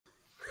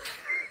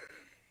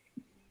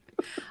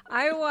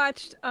I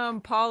watched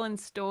Paul and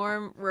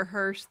Storm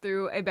rehearse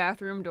through a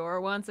bathroom door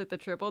once at the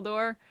triple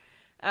door,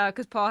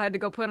 because Paul had to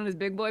go put on his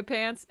big boy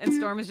pants, and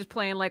Storm is just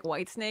playing like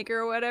White Snake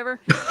or whatever,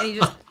 and he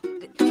just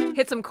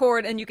hit some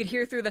chord, and you could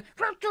hear through the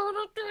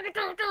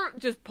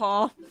just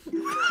Paul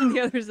on the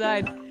other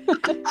side.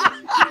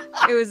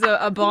 It was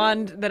a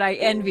bond that I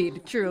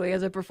envied truly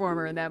as a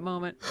performer in that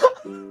moment.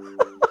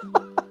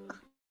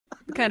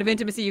 The kind of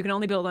intimacy you can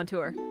only build on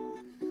tour.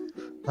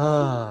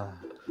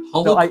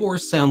 Hollowcore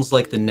sounds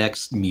like the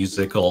next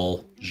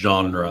musical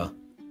genre.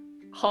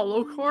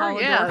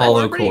 Hollowcore? Yeah.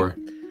 Hollowcore.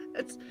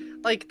 It's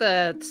like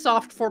the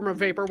soft form of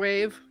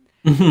vaporwave.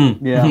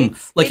 Mm-hmm. Yeah.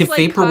 Like if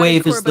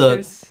vaporwave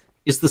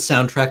is the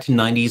soundtrack to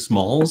 90s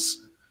malls,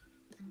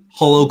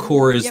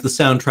 Hollowcore is the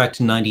soundtrack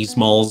to 90s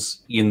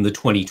malls in the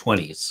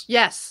 2020s.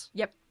 Yes.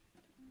 Yep.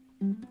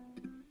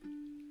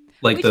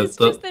 Like Which is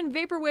just then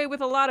vaporwave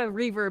with a lot of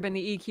reverb and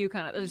the EQ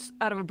kind of just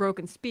out of a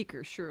broken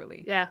speaker,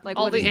 surely. Yeah. Like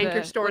all the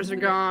anchor stores are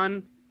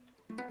gone.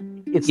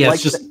 It's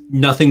just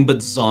nothing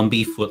but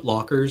zombie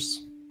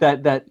footlockers.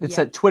 It's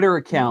that Twitter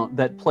account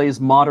that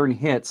plays modern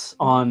hits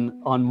on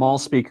mall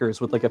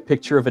speakers with like a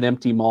picture of an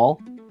empty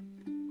mall.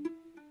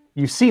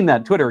 You've seen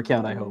that Twitter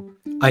account, I hope.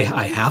 I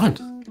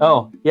haven't.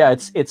 Oh yeah,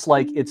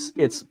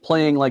 it's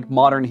playing like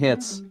modern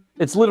hits.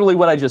 It's literally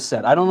what I just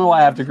said. I don't know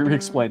why I have to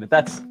re-explain it.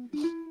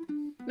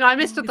 No, I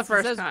missed it the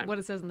first time. What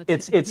it says in the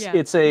it's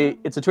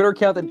a Twitter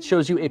account that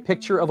shows you a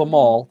picture of a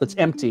mall that's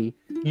empty.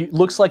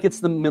 Looks like it's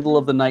the middle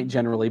of the night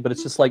generally, but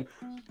it's just like,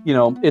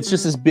 it's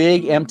just this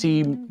big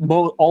empty.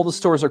 All the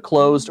stores are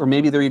closed, or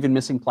maybe they're even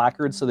missing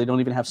placards, so they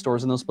don't even have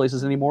stores in those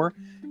places anymore.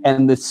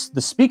 And the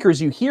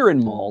speakers you hear in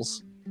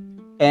malls,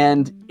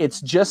 and it's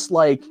just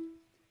like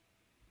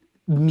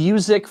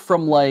music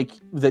from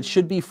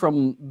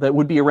that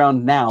would be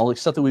around now, like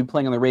stuff that we'd be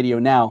playing on the radio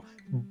now,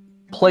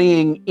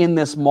 playing in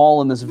this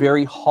mall in this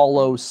very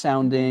hollow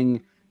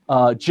sounding,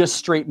 just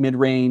straight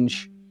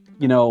mid-range,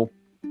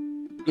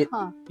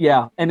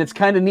 yeah, and it's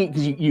kind of neat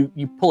because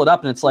you pull it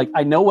up and it's like,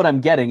 I know what I'm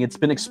getting. It's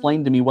been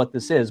explained to me what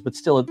this is, but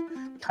still it's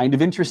kind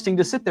of interesting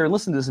to sit there and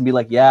listen to this and be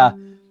like,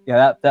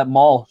 that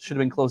mall should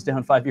have been closed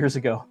down 5 years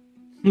ago.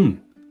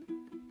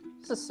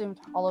 Just assumed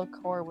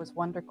Hollowcore was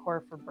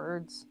Wondercore for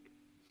birds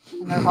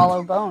and their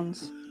hollow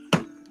bones.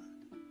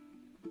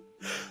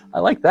 I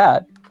like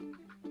that.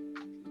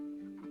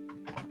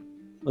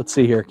 Let's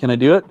see here. Can I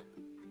do it?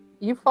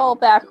 You fall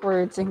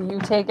backwards and you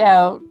take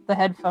out the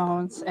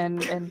headphones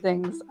and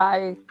things.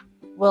 I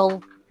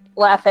will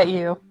laugh at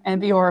you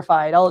and be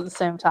horrified all at the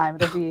same time.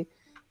 It'll be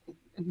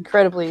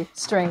incredibly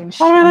strange.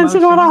 I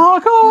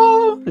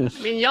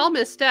mean, y'all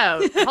missed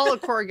out.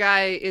 Hollowcore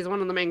guy is one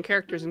of the main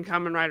characters in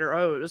Kamen Rider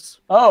O's.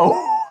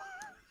 Oh.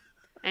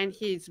 And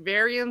he's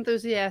very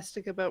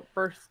enthusiastic about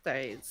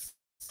birthdays.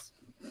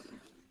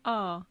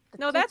 Oh.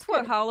 No, that's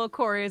what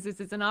Hollowcore is.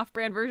 It's an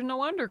off-brand version of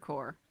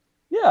Wondercore.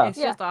 Yeah. It's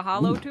just a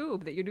hollow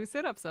tube that you do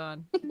sit-ups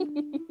on.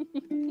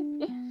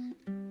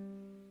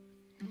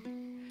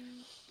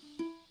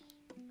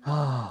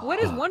 What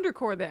is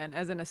Wondercore then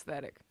as an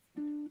aesthetic?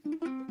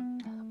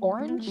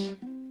 Orange?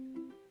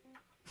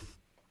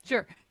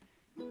 Sure.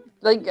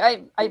 Like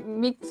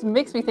makes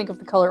me think of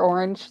the color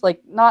orange,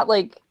 like not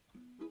like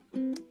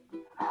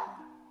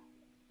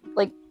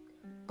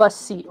bus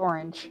seat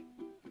orange.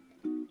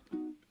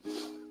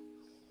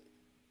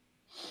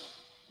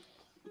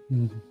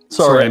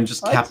 Sorry, I'm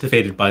just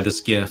captivated by this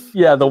GIF.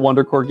 Yeah, the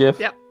Wondercore GIF.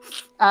 Yep.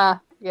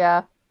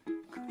 Yeah.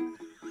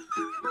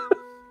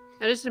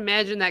 I just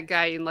imagine that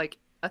guy in like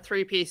a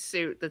three-piece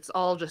suit that's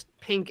all just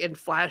pink and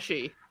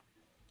flashy.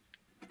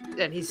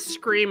 And he's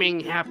screaming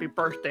happy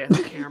birthday at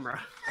the camera.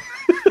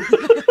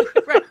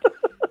 Right.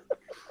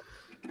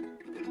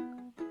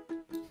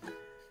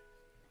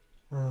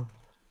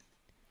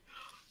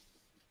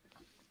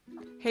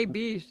 Hey,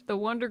 Beej, the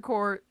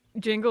Wondercore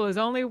jingle is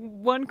only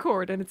one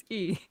chord and it's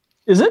E.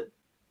 Is it?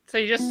 So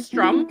you just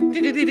strum?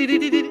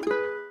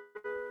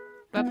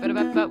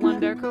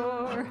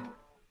 Wondercore.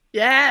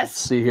 Yes! Let's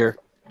see here.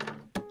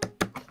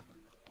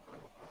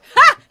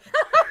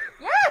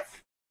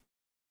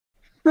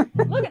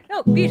 Look at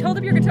Beej, hold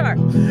up your guitar.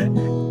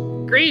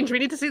 Grange, we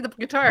need to see the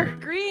guitar.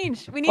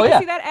 Grange, we need to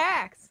see that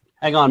axe.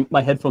 Hang on,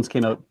 my headphones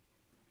came out.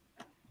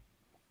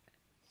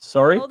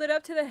 Sorry? Hold it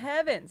up to the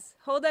heavens.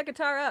 Hold that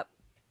guitar up.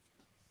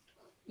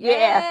 Yeah.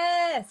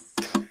 Yes.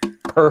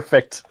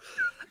 Perfect.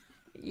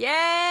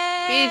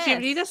 Yes. Beej, you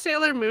need a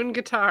Sailor Moon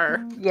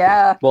guitar.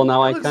 Yeah. Well,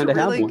 now I Looks kind of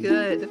have really one.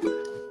 good.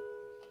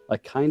 I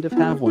kind of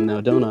have one now,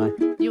 don't I?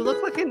 You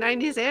look like a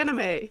 90s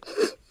anime.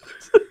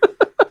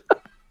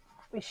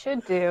 What we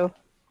should do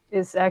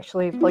is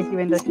actually plug you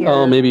into here.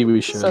 Oh, maybe we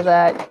should. So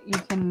that you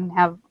can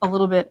have a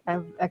little bit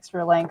of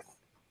extra length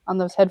on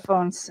those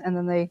headphones, and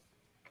then they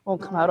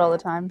won't come out all the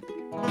time.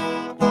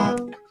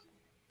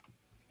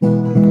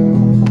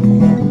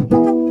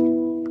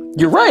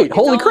 You're right.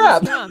 Holy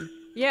crap.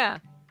 Yeah.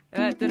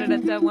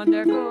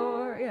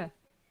 Wondercore. Yeah.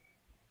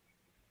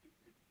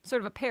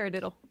 Sort of a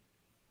paradiddle.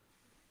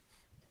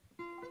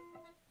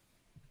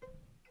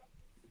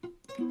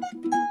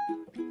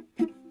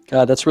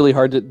 God, that's really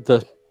hard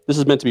to This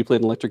is meant to be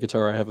played on electric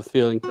guitar, I have a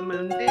feeling. The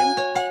moon theme.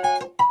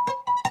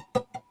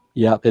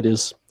 Yeah, it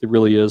is. It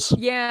really is.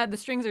 Yeah, the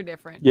strings are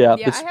different. Yeah,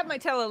 Yeah, it's- I have my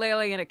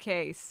telelele in a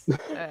case,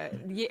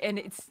 yeah, and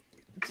it's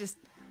just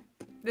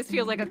this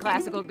feels like a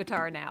classical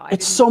guitar now.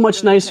 It's so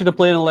much nicer to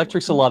play on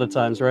electrics a lot of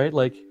times, right?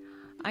 Like,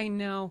 I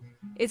know.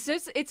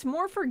 It's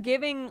more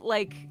forgiving,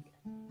 like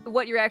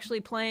what you're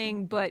actually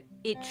playing, but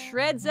it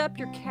shreds up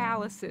your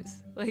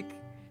calluses. Like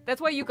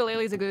that's why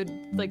ukulele is a good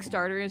like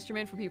starter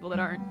instrument for people that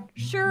aren't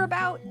sure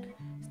about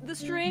the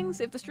strings,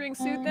 if the strings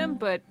suit them.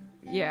 But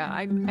yeah,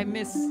 I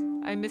miss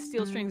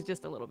steel strings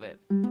just a little bit.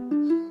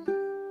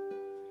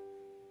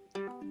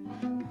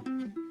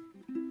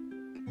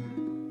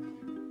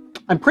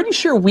 I'm pretty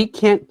sure we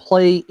can't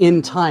play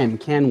in time,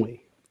 can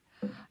we?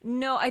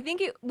 No, I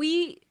think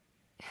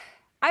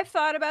I've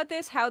thought about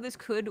this, how this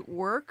could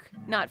work,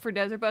 not for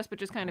Desert Bus, but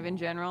just kind of in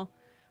general,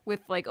 with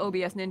like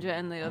OBS Ninja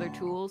and the other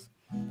tools.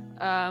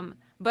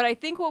 But I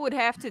think what would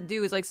have to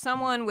do is like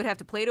someone would have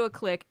to play to a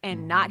click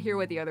and not hear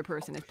what the other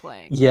person is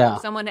playing. Yeah.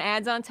 Someone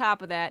adds on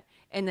top of that,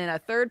 and then a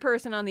third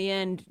person on the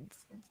end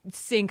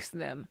syncs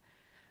them.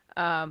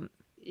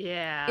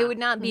 Yeah. It would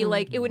not be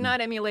like, it would not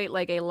emulate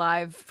like a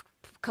live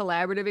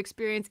collaborative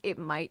experience. It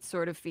might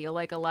sort of feel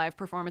like a live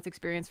performance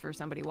experience for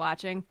somebody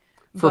watching.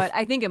 But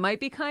I think it might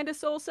be kind of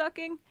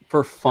soul-sucking.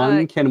 For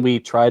fun, can we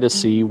try to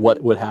see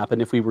what would happen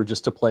if we were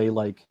just to play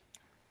like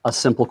a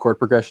simple chord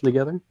progression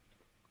together?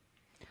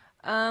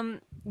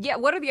 Yeah,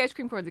 what are the ice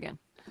cream chords again?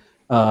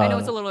 I know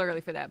it's a little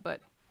early for that,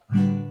 but...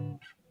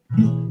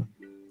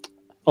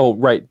 Oh,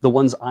 right. The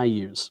ones I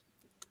use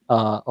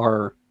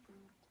are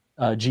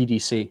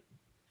GDC.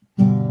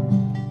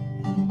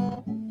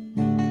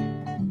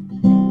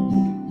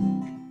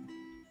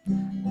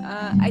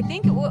 I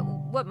think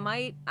what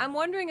might... I'm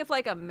wondering if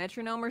like a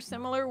metronome or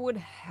similar would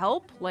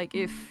help. Like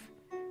if...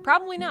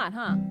 Probably not,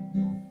 huh?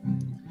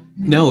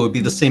 No, it would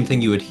be the same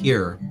thing you would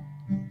hear.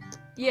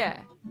 Yeah.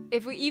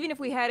 Even if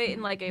we had it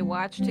in like a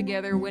watch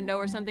together window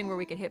or something where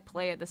we could hit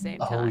play at the same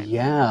time. Oh,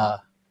 yeah.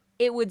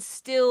 It would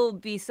still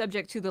be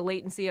subject to the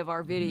latency of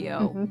our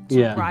video to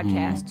Yeah.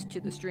 broadcast to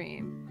the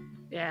stream.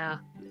 Yeah.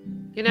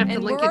 You're gonna have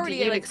And to link we're it already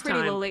to at like Unix pretty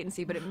time. low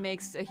latency, but it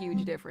makes a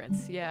huge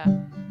difference. Yeah.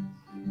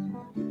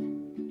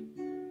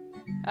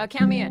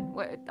 Count me in.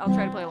 I'll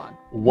try to play along.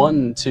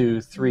 1,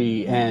 2,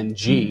 3, and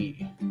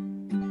G,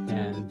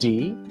 and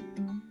D,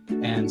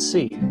 and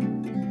C,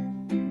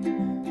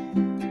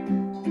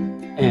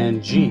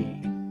 and G,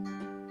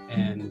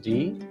 and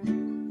D,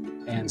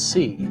 and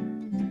C.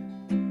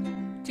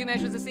 2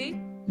 measures of C?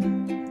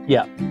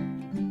 Yeah.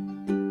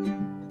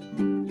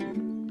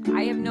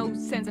 I have no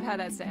sense of how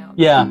that sounds.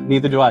 Yeah,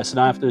 neither do I. So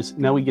now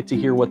now we get to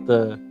hear what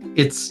the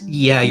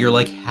You're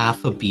like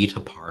half a beat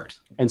apart.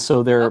 and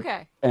so they're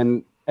Okay.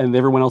 and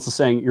everyone else is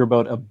saying you're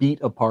about a beat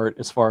apart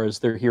as far as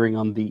they're hearing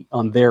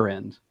on their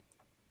end.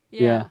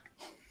 Yeah.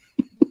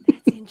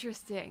 That's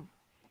interesting.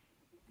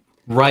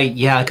 Right,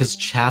 yeah, because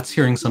chat's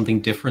hearing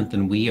something different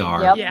than we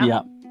are. Yep. Yeah.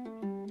 Yeah.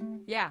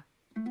 Yeah.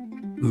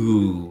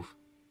 Ooh.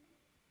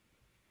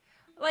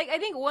 Like, I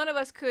think one of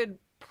us could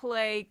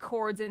play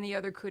chords and the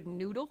other could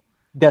noodle.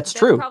 That's That's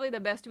true. probably the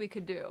best we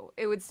could do.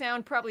 It would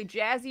sound probably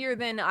jazzier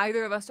than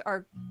either of us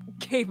are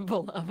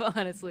capable of,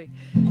 honestly.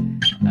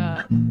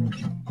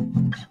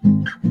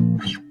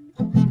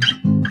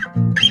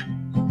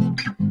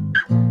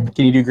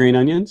 Can you do green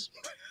onions?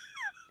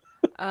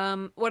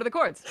 What are the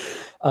chords?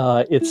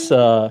 It's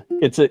a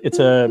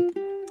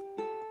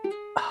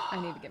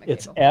I need to get my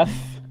it's cable. F.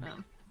 Oh.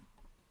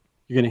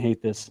 You're gonna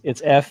hate this.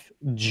 It's F,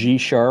 G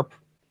sharp,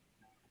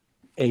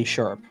 A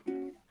sharp.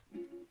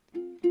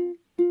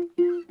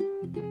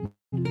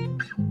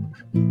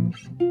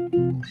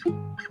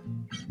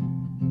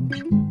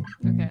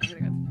 Okay, I'm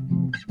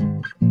gonna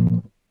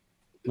go.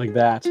 Like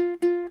that.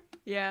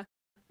 Yeah.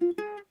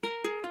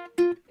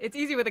 It's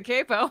easy with a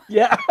capo.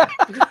 Yeah.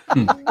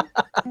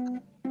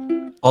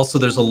 Also,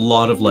 there's a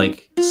lot of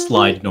like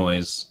slide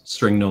noise,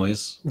 string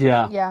noise.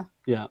 Yeah. Yeah.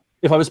 Yeah.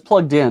 If I was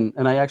plugged in,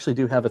 and I actually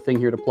do have a thing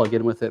here to plug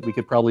in with it, we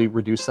could probably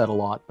reduce that a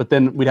lot. But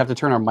then we'd have to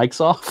turn our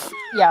mics off.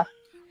 Yeah.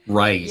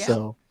 Right. Yeah.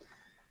 So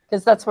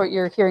Because that's what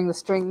you're hearing the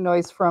string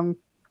noise from.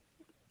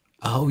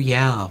 Oh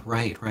yeah,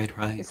 right.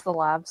 It's the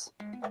labs.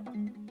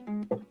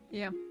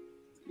 Yeah.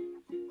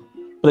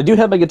 but I do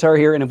have my guitar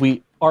here, and if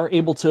we are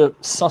able to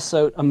suss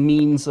out a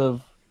means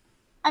of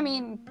I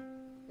mean,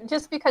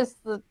 just because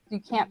you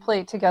can't play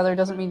it together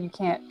doesn't mean you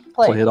can't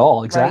play, play it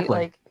all, right? exactly.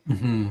 Like,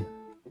 Hmm.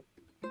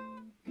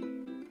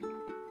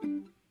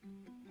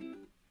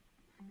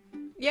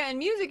 Yeah, and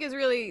music is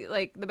really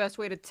like the best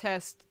way to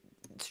test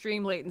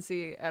stream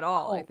latency at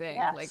all, I Oh, think.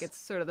 yes. Like it's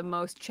sort of the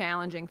most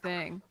challenging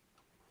thing.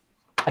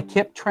 I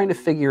kept trying to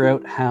figure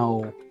out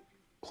how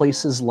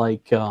places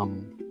like A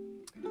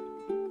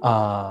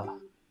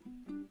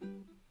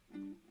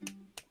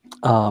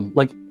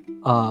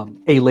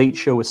Late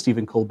Show with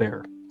Stephen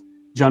Colbert,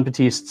 John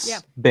Batiste's Yeah.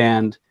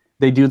 band,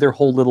 they do their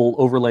whole little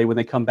overlay when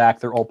they come back,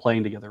 they're all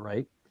playing together,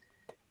 right?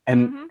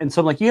 And Mhm. and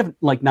so I'm like, you have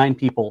like 9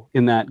 people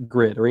in that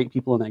grid or 8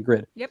 people in that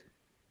grid. Yep.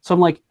 So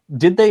I'm like,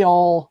 did they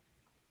all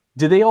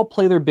Do they all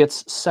play their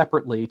bits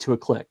separately to a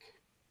click?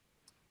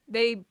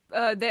 They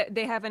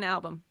have an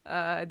album.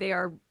 They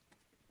are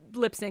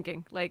lip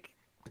syncing. Like,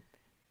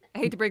 I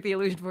hate to break the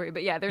illusion for you,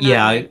 but yeah, they're not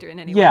ranked in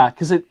any way. Yeah,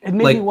 because it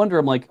made Like- me wonder.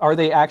 I'm like, are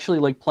they actually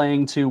like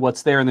playing to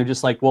what's there, and they're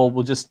just like, well,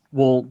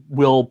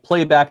 we'll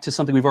play back to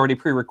something we've already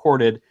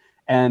pre-recorded,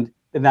 and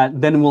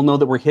then we'll know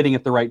that we're hitting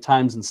at the right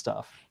times and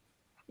stuff.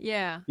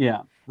 Yeah.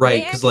 Yeah.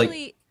 Right, They because like,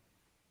 actually-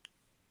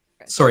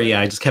 sorry,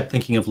 yeah, I just kept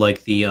thinking of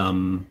like the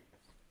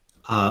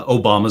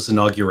Obama's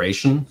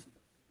inauguration.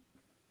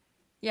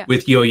 Yeah.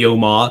 With Yo-Yo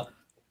Ma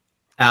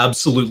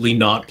absolutely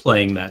not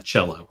playing that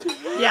cello.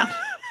 Yeah.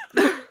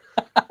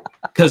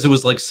 Because it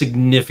was like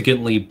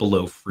significantly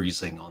below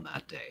freezing on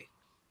that day.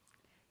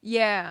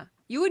 Yeah.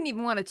 You wouldn't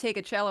even want to take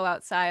a cello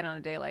outside on a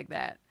day like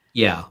that.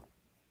 Yeah.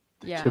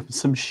 Yeah.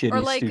 Some shitty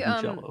Or like,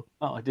 student cello.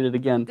 Oh, I did it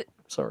again.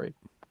 Sorry.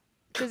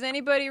 Does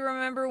anybody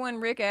remember when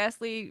Rick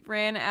Astley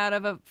ran out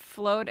of a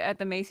float at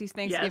the Macy's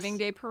Thanksgiving Yes.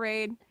 Day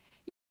Parade?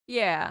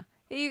 Yeah.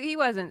 He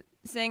wasn't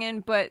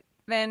singing, but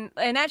then,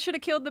 and that should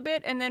have killed the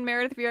bit, and then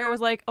Meredith Vieira was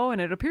like, oh, and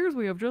it appears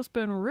we have just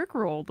been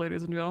rickrolled,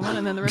 ladies and gentlemen,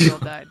 and then the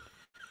rickroll died.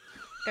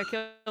 Got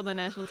killed on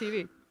national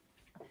TV.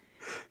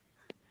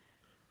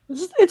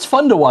 It's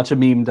fun to watch a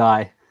meme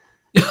die.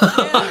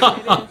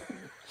 Yeah, it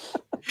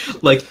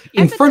is. Like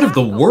in the front of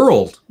the top.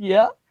 world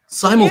Yeah.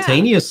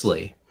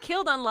 simultaneously.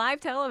 Killed on live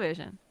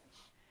television.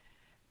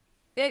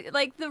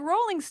 Like the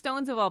Rolling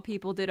Stones of all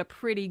people did a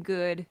pretty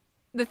good.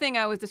 The thing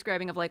I was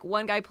describing of like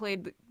one guy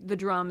played the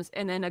drums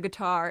and then a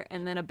guitar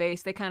and then a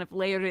bass. They kind of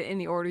layered it in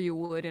the order you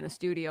would in a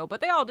studio,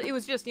 but it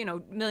was just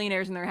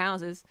millionaires in their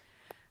houses.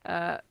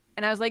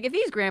 And I was like, if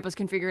these grandpas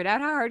can figure it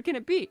out, how hard can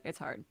it be? It's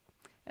hard.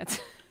 It's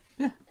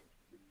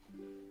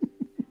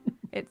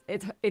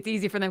it's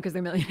easy for them because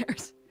they're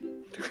millionaires.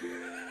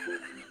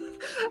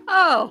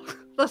 Oh,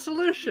 the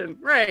solution.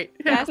 Right.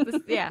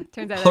 Yeah.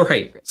 Turns out. All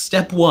right,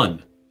 step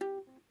one.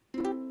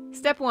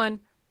 Step one,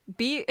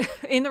 be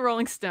in the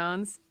Rolling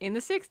Stones in the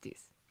 60s.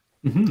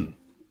 Mm-hmm.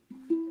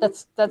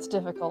 That's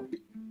difficult.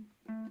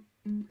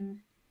 I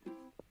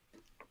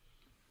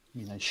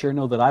mean, I sure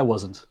know that I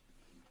wasn't.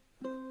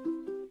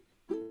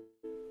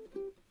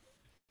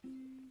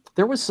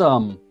 There was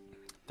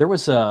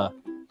a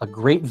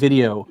great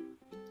video.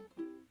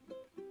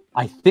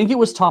 I think it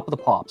was Top of the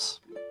Pops,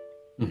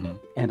 Mm-hmm.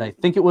 and I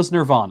think it was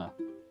Nirvana.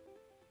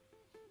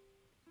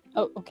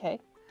 Oh, okay.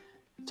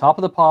 Top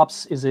of the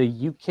Pops is a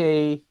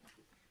UK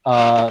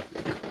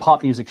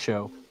pop music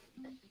show,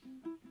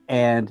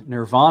 and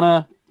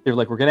Nirvana, they're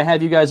like, we're gonna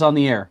have you guys on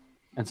the air,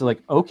 and so like,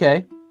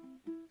 okay,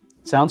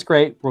 sounds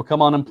great, we'll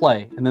come on and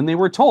play. And then they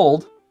were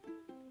told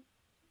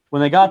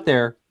when they got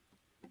there,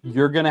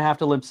 you're gonna have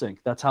to lip sync.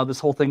 That's how this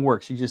whole thing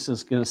works. You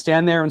just gonna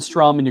stand there and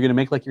strum, and you're gonna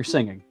make like you're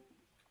singing.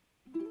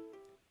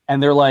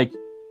 And they're like,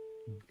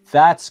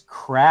 that's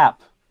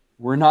crap,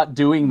 we're not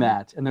doing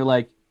that. And they're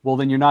like, well,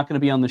 then you're not going to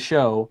be on the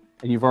show,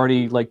 and you've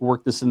already like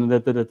worked this in the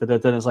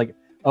and it's like,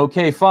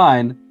 okay,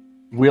 fine,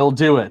 we'll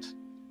do it.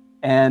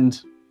 And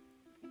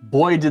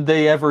boy, did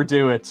they ever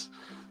do it.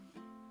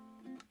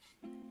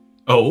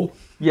 Oh.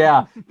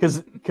 Yeah,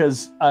 because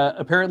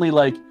apparently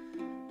like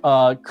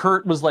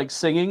Kurt was like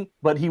singing,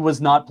 but he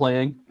was not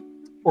playing,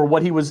 or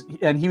what he was,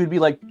 and he would be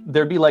like,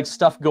 there'd be like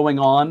stuff going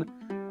on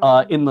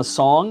in the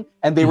song,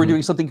 and they were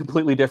doing something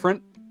completely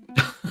different.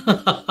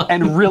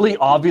 And really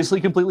obviously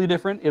completely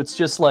different. It's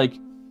just like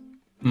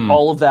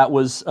all of that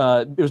was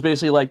it was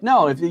basically like,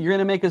 no, if you're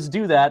gonna make us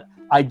do that,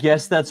 I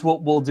guess that's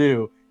what we'll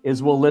do,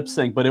 is we'll lip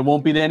sync, but it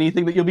won't be to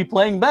anything that you'll be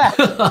playing back.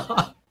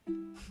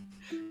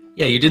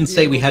 Yeah, you didn't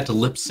say we had to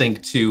lip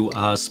sync to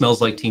Smells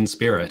Like Teen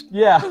Spirit.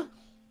 Yeah.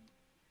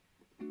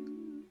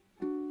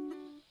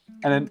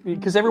 And then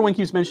because everyone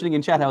keeps mentioning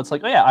in chat how it's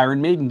like, oh yeah,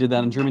 Iron Maiden did that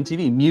on German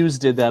TV, Muse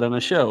did that on a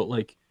show,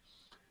 like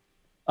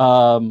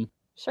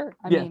Sure.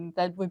 I Yeah. mean,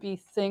 that would be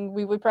thing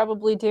we would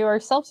probably do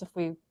ourselves if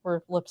we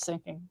were lip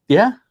syncing.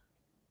 yeah.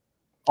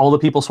 All the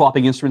people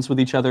swapping instruments with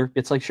each other.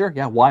 It's like, sure,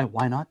 yeah, why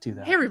not do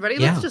that? Hey, everybody,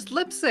 Yeah. let's just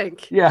lip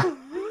sync. Yeah.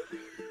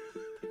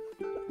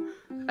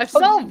 I've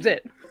solved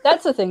it.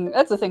 That's the thing.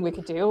 That's the thing we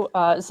could do.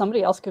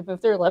 Somebody else could move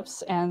their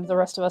lips, and the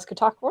rest of us could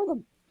talk for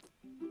them.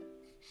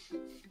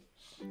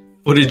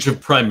 Footage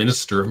of Prime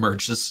Minister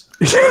emerges.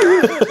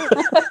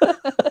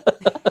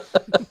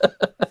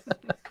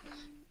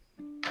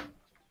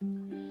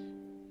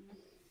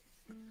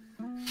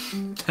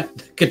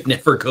 That could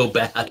never go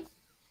bad.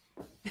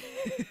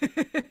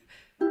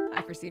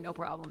 I foresee no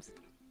problems.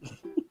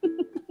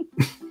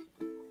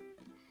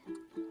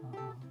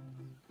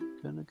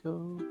 Gonna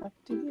go back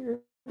to here.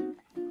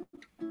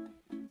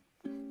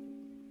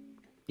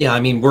 Yeah, I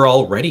mean, we're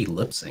already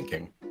lip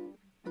syncing.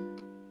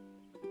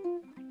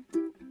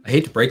 I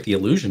hate to break the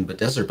illusion, but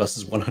Desert Bus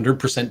is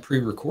 100%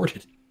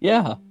 pre-recorded,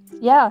 Yeah.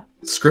 Yeah,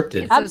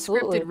 scripted. It's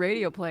Absolutely. a scripted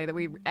radio play that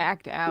we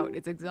act out.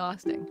 It's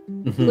exhausting.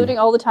 Mhm. including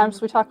all the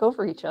times we talk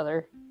over each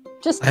other,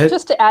 just I-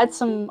 just to add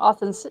some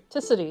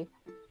authenticity.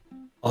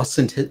 Nailed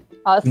it.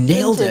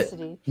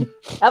 Authenticity.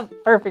 Yep,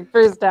 perfect.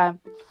 First time.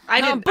 I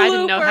A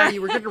didn't know how blooper.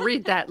 you were going to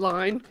read that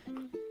line.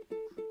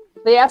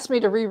 They asked me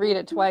to reread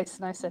it twice,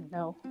 and I said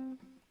no.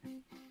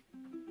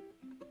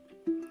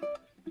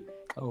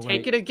 Oh, Take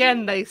right. it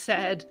again, they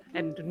said.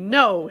 And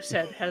no,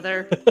 said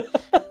Heather.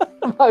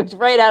 I walked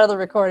right out of the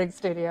recording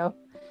studio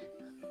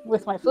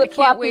with my flip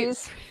can't wait.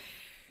 floppies.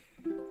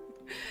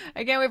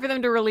 I can't wait for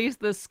them to release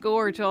the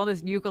score to all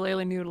this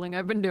ukulele noodling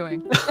I've been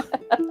doing.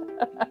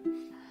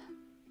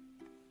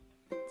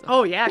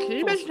 Oh yeah, can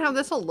you imagine how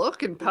this will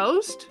look in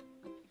post?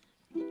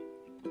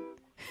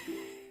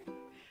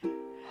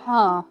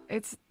 Huh.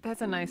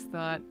 That's a nice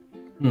thought.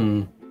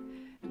 Hmm.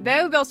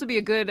 That would also be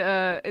a good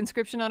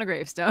inscription on a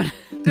gravestone.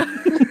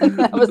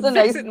 That was a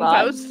nice Fix it in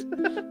thought. post.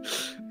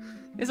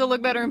 This will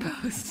look better in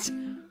post.